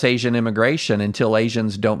need less Asian immigration until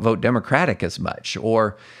Asians don't vote Democratic as much.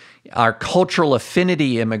 Or our cultural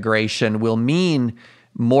affinity immigration will mean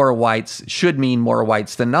more whites, should mean more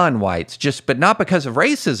whites than non-whites, but not because of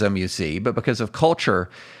racism, you see, but because of culture,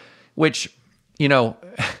 which,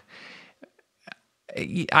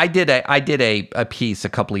 I did a piece a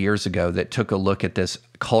couple of years ago that took a look at this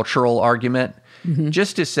cultural argument,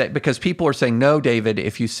 just to say, because people are saying, no, David,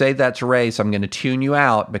 if you say that's race, I'm going to tune you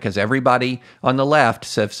out because everybody on the left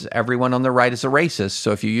says everyone on the right is a racist.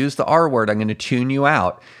 So if you use the R word, I'm going to tune you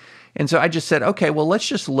out. And so I just said, okay, well, let's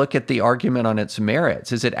just look at the argument on its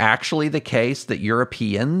merits. Is it actually the case that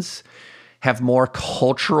Europeans have more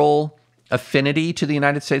cultural affinity to the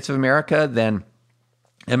United States of America than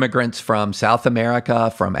immigrants from South America,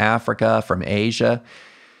 from Africa, from Asia?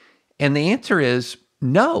 And the answer is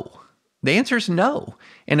no. The answer is no.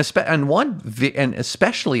 And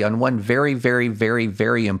especially on one very, very, very,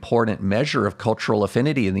 very important measure of cultural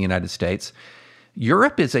affinity in the United States,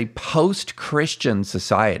 Europe is a post-Christian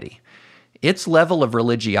society. Its level of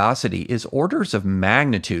religiosity is orders of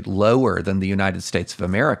magnitude lower than the United States of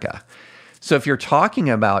America. So if you're talking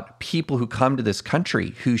about people who come to this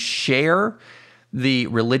country who share the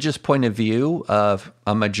religious point of view of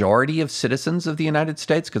a majority of citizens of the United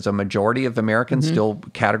States, because a majority of Americans still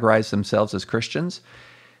categorize themselves as Christians,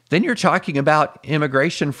 then you're talking about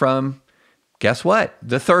immigration from, guess what?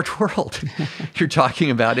 The third world. You're talking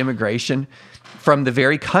about immigration from the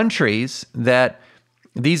very countries that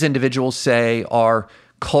these individuals say are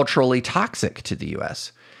culturally toxic to the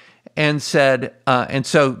U.S. And so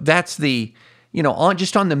that's the,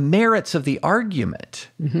 on the merits of the argument,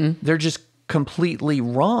 they're just completely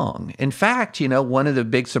wrong. In fact, one of the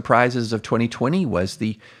big surprises of 2020 was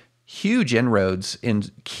the huge inroads in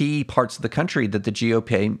key parts of the country that the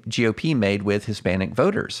GOP made with Hispanic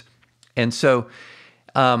voters. And so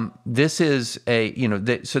this is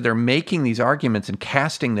so they're making these arguments and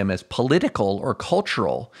casting them as political or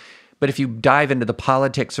cultural. But if you dive into the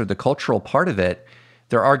politics or the cultural part of it,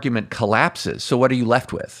 their argument collapses. So what are you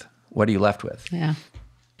left with? Yeah.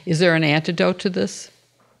 Is there an antidote to this?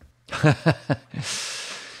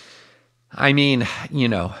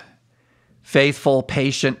 Faithful,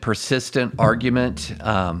 patient, persistent argument,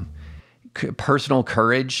 personal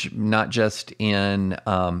courage, not just in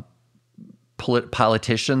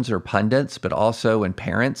politicians or pundits, but also in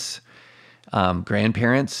parents,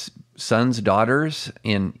 grandparents, sons, daughters,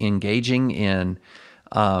 in engaging in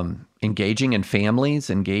families,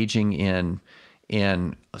 engaging in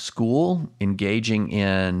school, engaging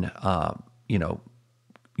in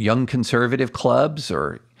young conservative clubs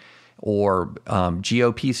or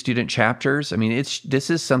GOP student chapters. This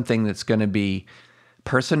is something that's going to be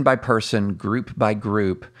person by person, group by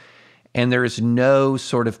group, and there is no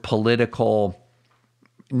sort of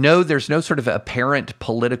there's no sort of apparent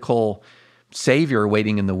political savior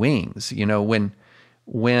waiting in the wings.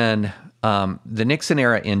 When the Nixon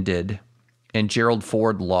era ended and Gerald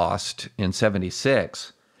Ford lost in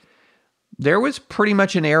 '76, there was pretty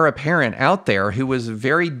much an heir apparent out there who was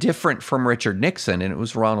very different from Richard Nixon, and it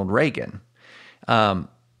was Ronald Reagan. And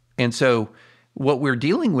so what we're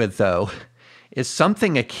dealing with, though, is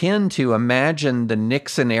something akin to imagine the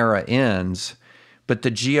Nixon era ends, but the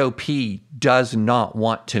GOP does not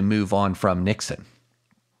want to move on from Nixon.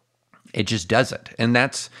 It just doesn't. And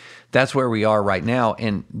that's where we are right now.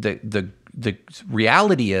 And the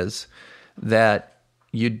reality is that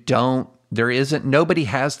nobody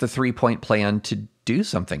has the 3-point plan to do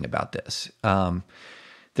something about this.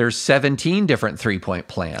 There's 17 different 3-point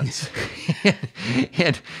plans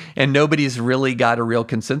and nobody's really got a real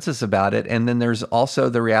consensus about it. And then there's also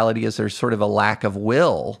the reality is there's sort of a lack of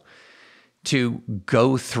will to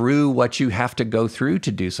go through what you have to go through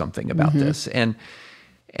to do something about this. And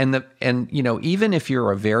And even if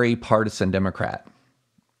you're a very partisan Democrat,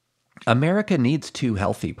 America needs two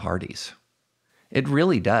healthy parties. It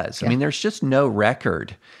really does. Yeah. I mean, there's just no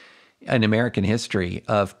record in American history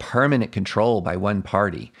of permanent control by one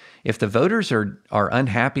party. If the voters are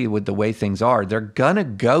unhappy with the way things are, they're gonna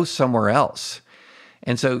go somewhere else.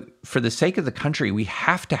 And so for the sake of the country, we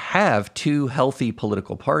have to have two healthy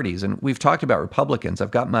political parties. And we've talked about Republicans. I've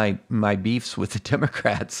got my beefs with the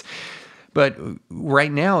Democrats. But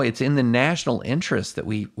right now, it's in the national interest that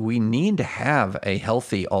we need to have a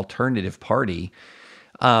healthy alternative party.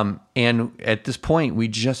 And at this point, we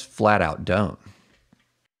just flat out don't.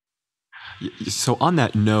 So on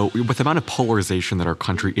that note, with the amount of polarization that our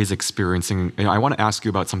country is experiencing, I want to ask you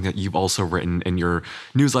about something that you've also written in your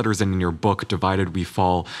newsletters and in your book, Divided We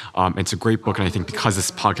Fall. It's a great book, and I think because this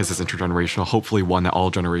podcast is intergenerational, hopefully one that all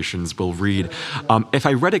generations will read. If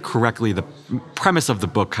I read it correctly, the premise of the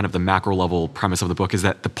book, kind of the macro level premise of the book, is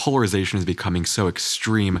that the polarization is becoming so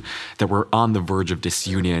extreme that we're on the verge of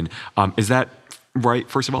disunion. Is that right,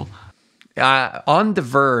 first of all? On the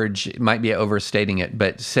verge, it might be overstating it,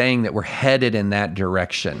 but saying that we're headed in that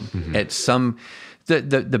direction. Mm-hmm.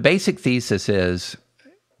 The basic thesis is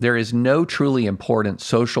there is no truly important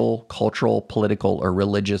social, cultural, political, or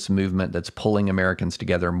religious movement that's pulling Americans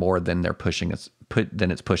together more than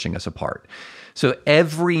it's pushing us apart. So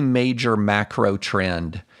every major macro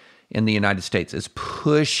trend in the United States is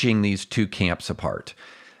pushing these two camps apart.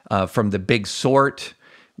 From the big sort,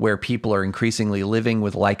 where people are increasingly living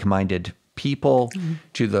with like-minded people,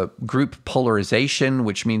 to the group polarization,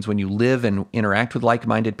 which means when you live and interact with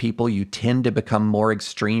like-minded people, you tend to become more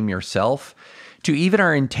extreme yourself, to even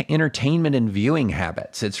our entertainment and viewing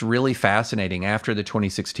habits. It's really fascinating. After the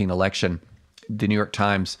 2016 election, the New York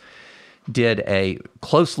Times did a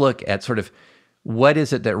close look at sort of what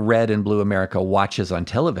is it that red and blue America watches on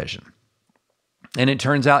television. And it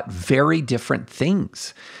turns out very different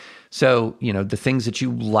things. So, the things that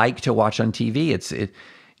you like to watch on TV,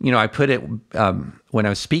 I put it, when I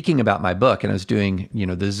was speaking about my book and I was doing,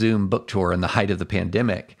 the Zoom book tour in the height of the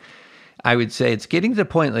pandemic, I would say it's getting to the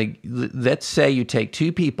point, like, let's say you take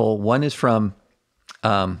two people, one is from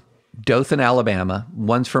Dothan, Alabama,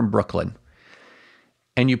 one's from Brooklyn,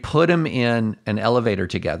 and you put them in an elevator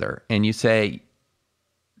together and you say,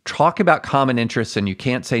 talk about common interests and you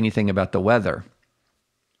can't say anything about the weather.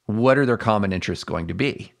 What are their common interests going to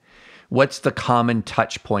be? What's the common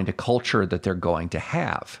touch point, a culture that they're going to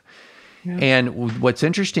have? Yeah. And what's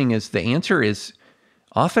interesting is the answer is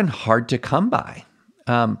often hard to come by.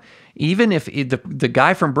 Even if the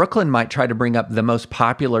guy from Brooklyn might try to bring up the most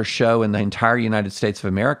popular show in the entire United States of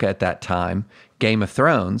America at that time, Game of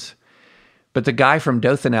Thrones, but the guy from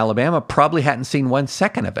Dothan, Alabama probably hadn't seen 1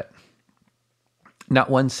 second of it. Not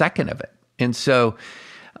 1 second of it. And so,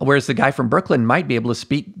 whereas the guy from Brooklyn might be able to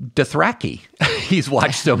speak Dothraki. He's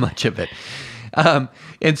watched so much of it.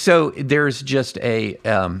 And so there's just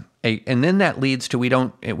and then that leads to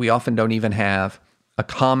we often don't even have a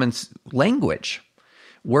common language.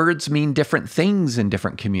 Words mean different things in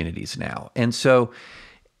different communities now. And so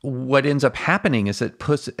what ends up happening is it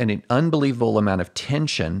puts an unbelievable amount of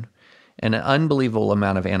tension and an unbelievable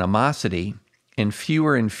amount of animosity in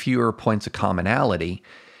fewer and fewer points of commonality.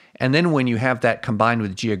 And then when you have that combined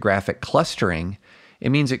with geographic clustering, it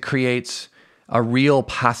means it creates a real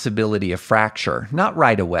possibility of fracture. Not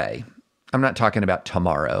right away. I'm not talking about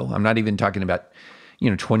tomorrow. I'm not even talking about,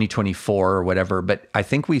 2024 or whatever. But I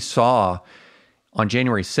think we saw on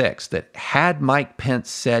January 6th that had Mike Pence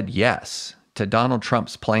said yes to Donald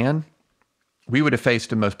Trump's plan, we would have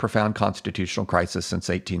faced the most profound constitutional crisis since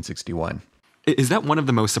 1861. Is that one of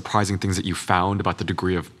the most surprising things that you found about the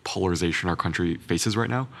degree of polarization our country faces right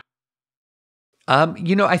now?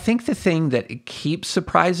 I think the thing that keeps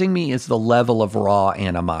surprising me is the level of raw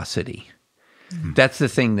animosity. Mm-hmm. That's the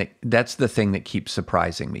thing that keeps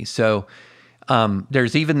surprising me. So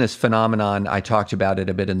there's even this phenomenon, I talked about it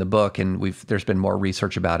a bit in the book, and there's been more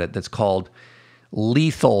research about it, that's called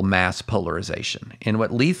lethal mass polarization. And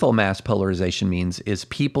what lethal mass polarization means is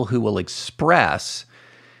people who will express,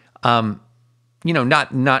 not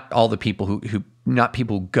all the people who not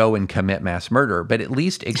people who go and commit mass murder, but at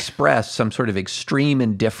least express some sort of extreme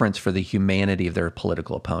indifference for the humanity of their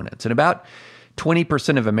political opponents. And about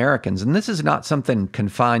 20% of Americans, and this is not something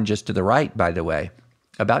confined just to the right, by the way,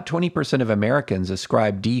 about 20% of Americans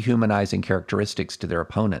ascribe dehumanizing characteristics to their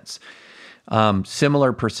opponents.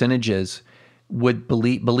 Similar percentages would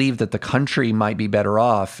believe that the country might be better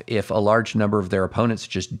off if a large number of their opponents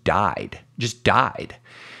just died.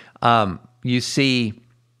 You see,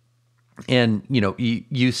 and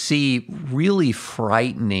you see really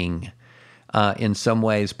frightening, in some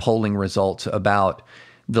ways, polling results about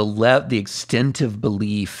the extent of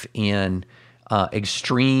belief in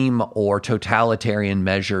extreme or totalitarian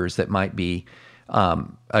measures that might be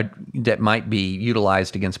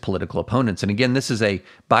utilized against political opponents. And again, this is a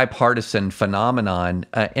bipartisan phenomenon.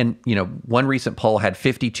 And one recent poll had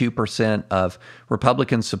 52% of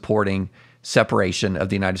Republicans supporting separation of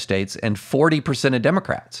the United States and 40% of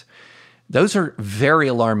Democrats. Those are very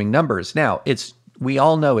alarming numbers. Now, we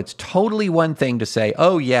all know it's totally one thing to say,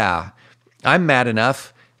 oh yeah, I'm mad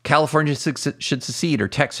enough, California should secede or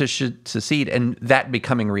Texas should secede, and that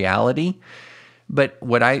becoming reality. But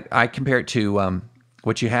what I compare it to,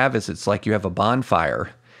 what you have is it's like you have a bonfire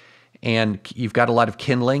and you've got a lot of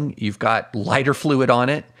kindling, you've got lighter fluid on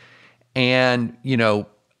it, and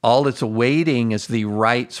all it's awaiting is the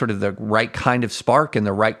right kind of spark and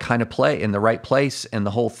the right kind of play in the right place, and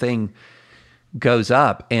the whole thing goes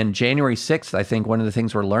up. And January 6th, I think one of the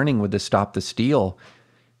things we're learning with the Stop the Steal,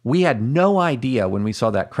 we had no idea when we saw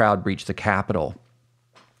that crowd breach the Capitol,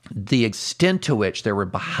 the extent to which there were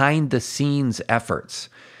behind-the-scenes efforts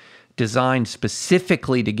designed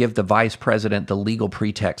specifically to give the vice president the legal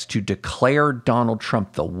pretext to declare Donald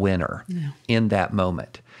Trump the winner in that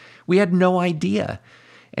moment. We had no idea.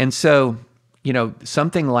 And so,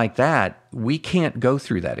 something like that, we can't go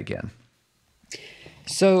through that again.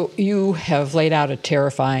 So you have laid out a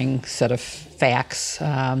terrifying set of facts,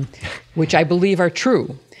 which I believe are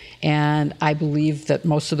true. And I believe that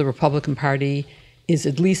most of the Republican Party is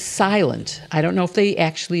at least silent. I don't know if they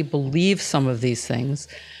actually believe some of these things,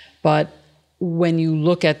 but when you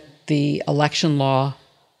look at the election law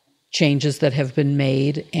changes that have been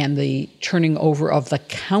made and the turning over of the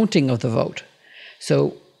counting of the vote,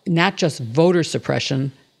 so not just voter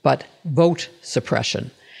suppression, but vote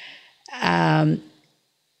suppression,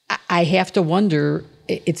 I have to wonder,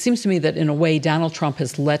 it seems to me that in a way Donald Trump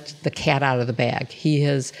has let the cat out of the bag. He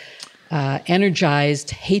has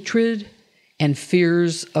energized hatred and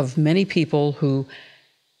fears of many people who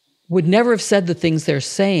would never have said the things they're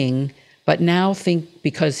saying, but now think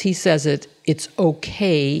because he says it, it's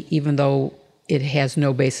okay, even though it has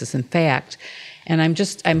no basis in fact. And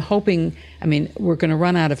I'm hoping, we're going to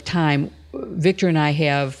run out of time. Victor and I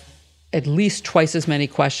have at least twice as many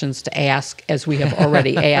questions to ask as we have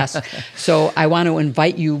already asked. So I want to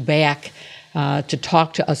invite you back to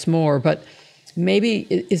talk to us more. But maybe,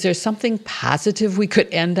 is there something positive we could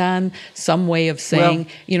end on? Some way of saying,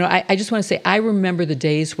 I just want to say, I remember the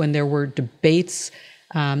days when there were debates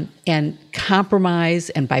and compromise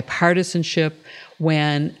and bipartisanship,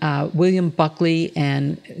 when William Buckley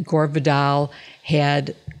and Gore Vidal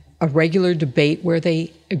had a regular debate where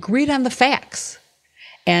they agreed on the facts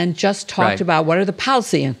and just talked about what are the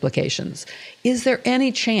policy implications. Is there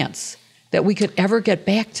any chance that we could ever get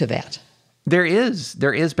back to that? There is,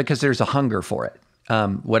 because there's a hunger for it.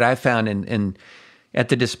 What I found at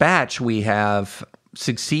the Dispatch, we have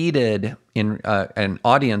succeeded in an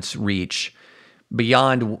audience reach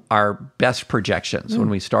beyond our best projections when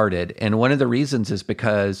we started. And one of the reasons is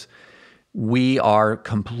because we are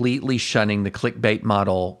completely shunning the clickbait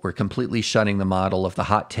model. We're completely shunning the model of the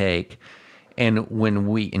hot take. And when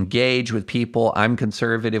we engage with people, I'm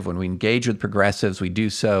conservative. When we engage with progressives, we do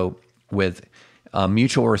so with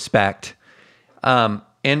mutual respect.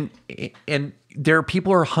 And there are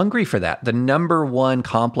people who are hungry for that. The number one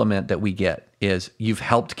compliment that we get is, "You've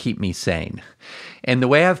helped keep me sane." And the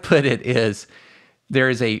way I've put it is, there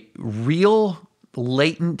is a real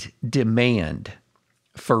latent demand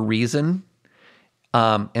for reason,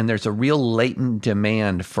 and there's a real latent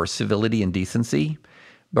demand for civility and decency.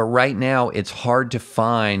 But right now, it's hard to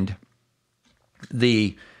find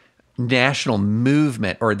the national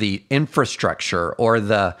movement or the infrastructure or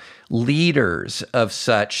the leaders of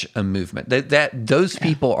such a movement. Those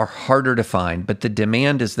people are harder to find, but the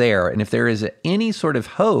demand is there. And if there is any sort of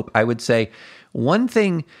hope, I would say one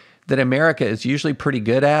thing that America is usually pretty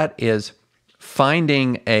good at is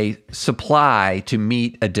finding a supply to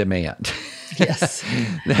meet a demand. Yes.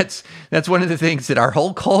 That's one of the things that our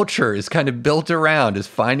whole culture is kind of built around, is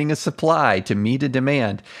finding a supply to meet a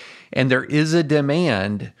demand. And there is a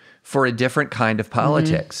demand for a different kind of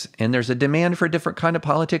politics. And there's a demand for a different kind of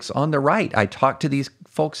politics on the right. I talk to these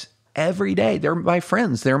folks every day. They're my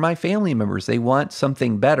friends. They're my family members. They want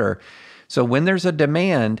something better. So when there's a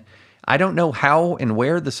demand, I don't know how and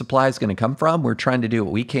where the supply is going to come from. We're trying to do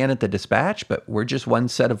what we can at the Dispatch, but we're just one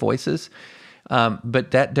set of voices.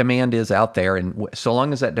 But that demand is out there. And so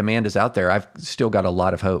long as that demand is out there, I've still got a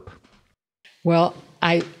lot of hope. Well,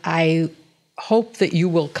 I hope that you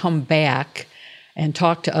will come back and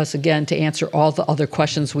talk to us again to answer all the other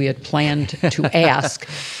questions we had planned to ask.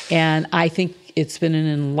 And I think it's been an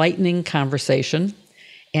enlightening conversation.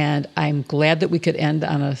 And I'm glad that we could end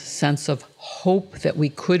on a sense of hope that we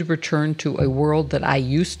could return to a world that I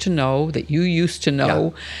used to know, that you used to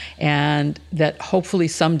know, and that hopefully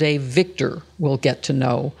someday Victor will get to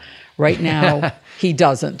know. Right now, he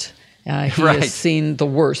doesn't. He has seen the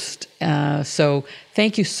worst. So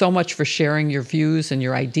thank you so much for sharing your views and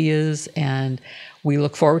your ideas, and we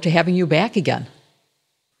look forward to having you back again.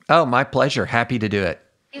 Oh, my pleasure. Happy to do it.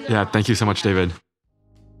 Yeah, thank you so much, David.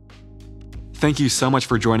 Thank you so much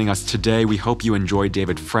for joining us today. We hope you enjoyed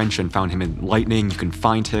David French and found him enlightening. You can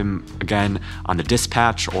find him, again, on The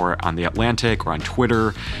Dispatch or on The Atlantic or on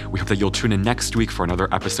Twitter. We hope that you'll tune in next week for another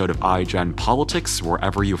episode of iGen Politics,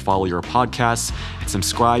 wherever you follow your podcasts, and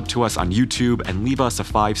subscribe to us on YouTube and leave us a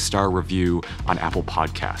 5-star review on Apple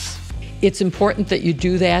Podcasts. It's important that you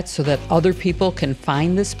do that so that other people can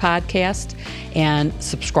find this podcast, and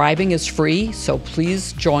subscribing is free, so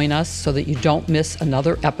please join us so that you don't miss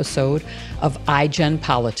another episode of iGen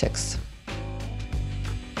Politics.